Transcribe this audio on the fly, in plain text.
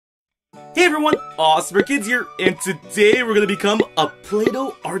Hey everyone, Awesomer Kids here, and today we're gonna become a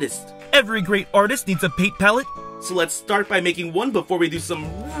Play-Doh artist. Every great artist needs a paint palette. So let's start by making one before we do some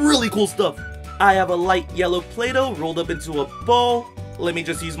really cool stuff. I have a light yellow Play-Doh rolled up into a ball. Let me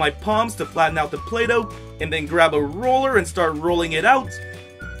just use my palms to flatten out the Play-Doh, and then grab a roller and start rolling it out.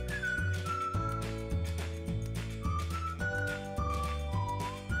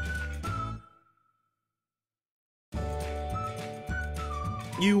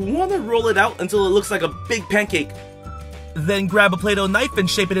 You want to roll it out until it looks like a big pancake. Then grab a Play-Doh knife and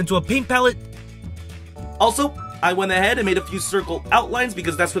shape it into a paint palette. Also, I went ahead and made a few circle outlines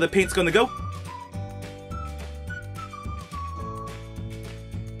because that's where the paint's gonna go.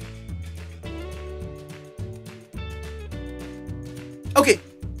 Okay,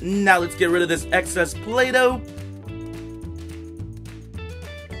 now let's get rid of this excess Play-Doh.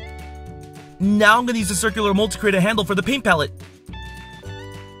 Now I'm gonna use a circular mold to create a handle for the paint palette.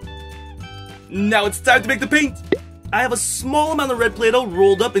 Now it's time to make the paint! I have a small amount of red Play-Doh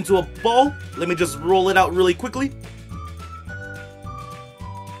rolled up into a ball. Let me just roll it out really quickly.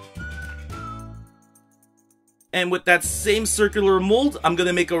 And with that same circular mold, I'm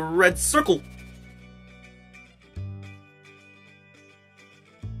gonna make a red circle.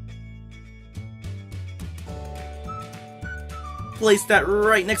 Place that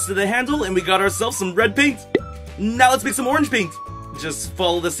right next to the handle and we got ourselves some red paint. Now let's make some orange paint. Just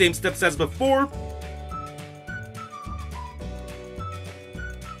follow the same steps as before.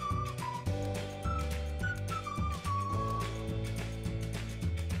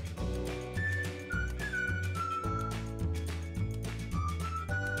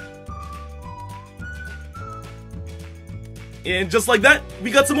 And just like that, we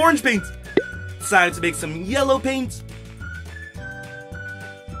got some orange paint. Time to make some yellow paint.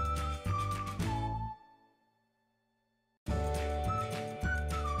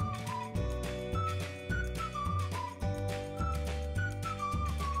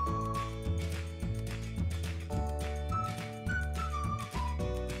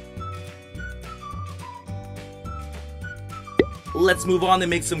 Let's move on and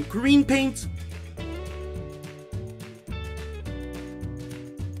make some green paint.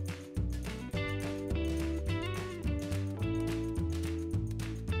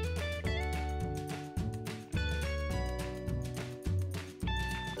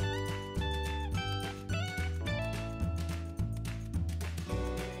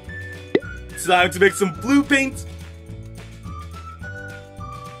 Time to make some blue paint.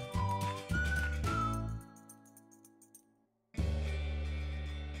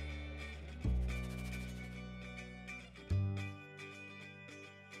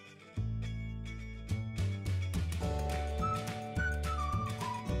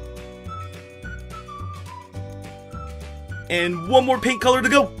 And one more paint color to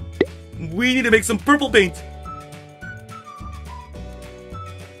go. We need to make some purple paint.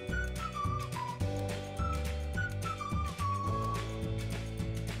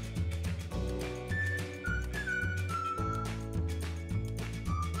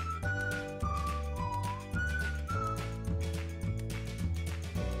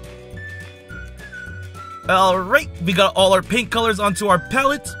 Alright, we got all our paint colors onto our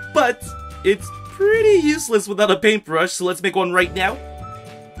palette. But it's pretty useless without a paintbrush, so let's make one right now.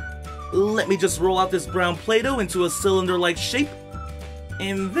 Let me just roll out this brown Play-Doh into a cylinder-like shape.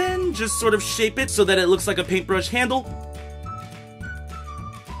 And then just sort of shape it so that it looks like a paintbrush handle.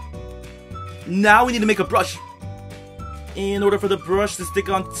 Now we need to make a brush. In order for the brush to stick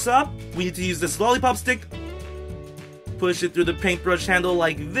on top, we need to use this lollipop stick. Push it through the paintbrush handle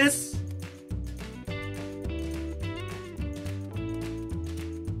like this.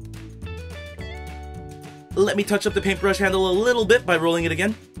 Let me touch up the paintbrush handle a little bit by rolling it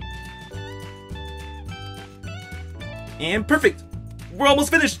again. And perfect! We're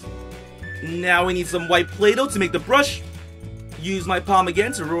almost finished! Now we need some white Play-Doh to make the brush. Use my palm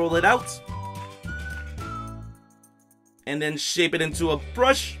again to roll it out. And then shape it into a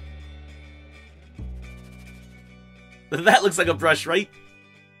brush. That looks like a brush, right?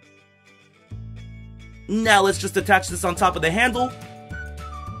 Now let's just attach this on top of the handle.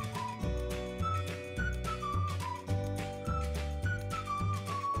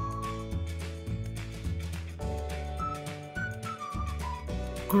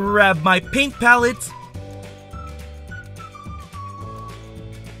 Grab my paint palette.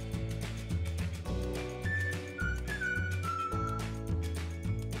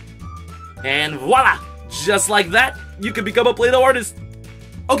 And voila! Just like that, you can become a Play-Doh artist.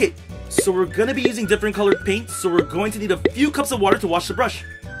 Okay, so we're gonna be using different colored paint, so we're going to need a few cups of water to wash the brush.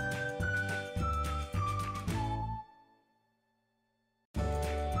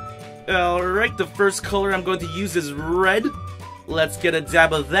 Alright, the first color I'm going to use is red. Let's get a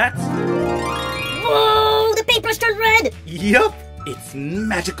dab of that. Whoa, the paintbrush turned red! Yup, it's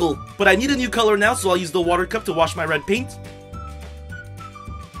magical. But I need a new color now, so I'll use the water cup to wash my red paint.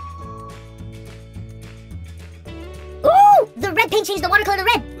 Ooh, the red paint changed the water color to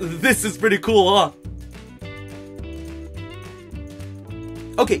red. This is pretty cool, huh?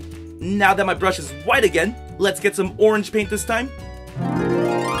 Okay, now that my brush is white again, let's get some orange paint this time.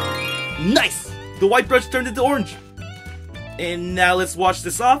 Nice! The white brush turned into orange. And now let's wash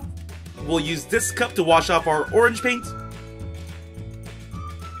this off. We'll use this cup to wash off our orange paint.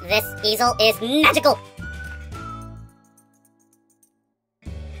 This easel is magical.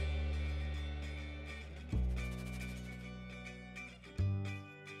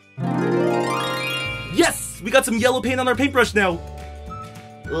 Yes! We got some yellow paint on our paintbrush now.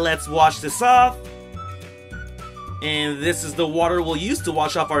 Let's wash this off. And this is the water we'll use to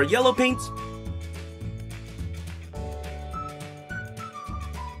wash off our yellow paint.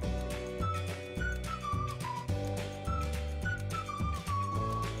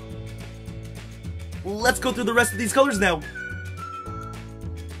 Let's go through the rest of these colors now.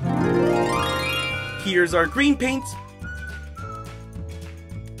 Here's our green paint.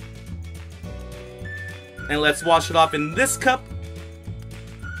 And let's wash it off in this cup.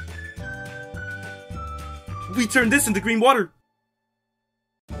 We turned this into green water.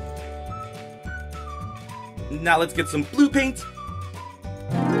 Now let's get some blue paint.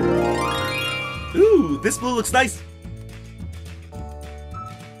 Ooh, this blue looks nice.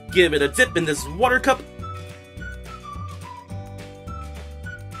 Give it a dip in this water cup.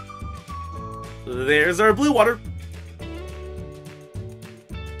 There's our blue water.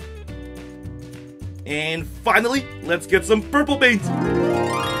 And finally, let's get some purple paint.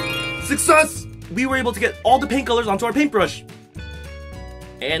 Success! We were able to get all the paint colors onto our paintbrush.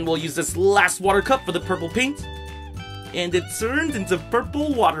 And we'll use this last water cup for the purple paint. And it turned into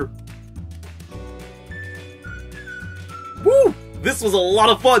purple water. Woo! This was a lot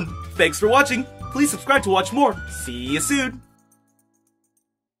of fun. Thanks for watching. Please subscribe to watch more. See you soon.